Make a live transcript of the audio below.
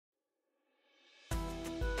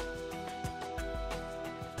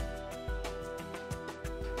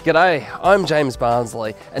G'day, I'm James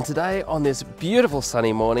Barnsley, and today on this beautiful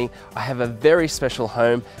sunny morning I have a very special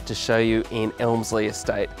home to show you in Elmsley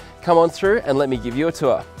Estate. Come on through and let me give you a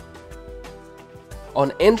tour.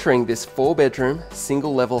 On entering this 4-bedroom,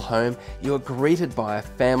 single-level home, you are greeted by a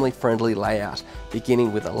family-friendly layout,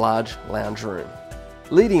 beginning with a large lounge room.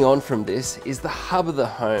 Leading on from this is the hub of the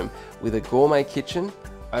home with a gourmet kitchen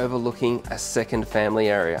overlooking a second family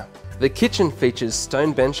area. The kitchen features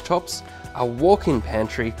stone bench tops, a walk-in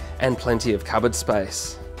pantry and plenty of cupboard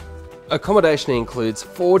space. Accommodation includes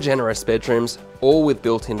 4 generous bedrooms, all with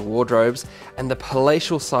built-in wardrobes, and the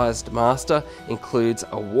palatial-sized master includes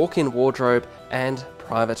a walk-in wardrobe and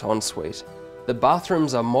private ensuite. The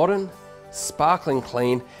bathrooms are modern, sparkling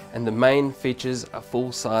clean, and the main features a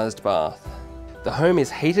full-sized bath. The home is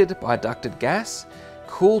heated by ducted gas,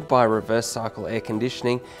 cooled by reverse cycle air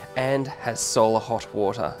conditioning, and has solar hot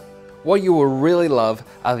water. What you will really love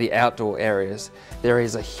are the outdoor areas. There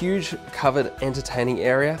is a huge covered entertaining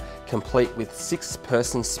area, complete with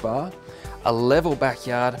 6-person spa, a level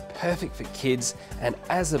backyard, perfect for kids, and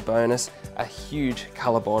as a bonus, a huge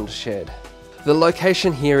ColourBond shed. The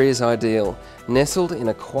location here is ideal. Nestled in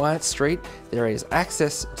a quiet street, there is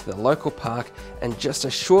access to the local park and just a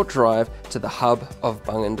short drive to the hub of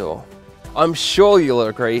Bungendore. I'm sure you'll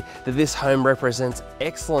agree that this home represents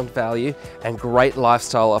excellent value and great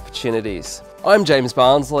lifestyle opportunities. I'm James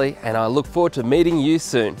Barnsley, and I look forward to meeting you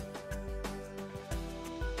soon.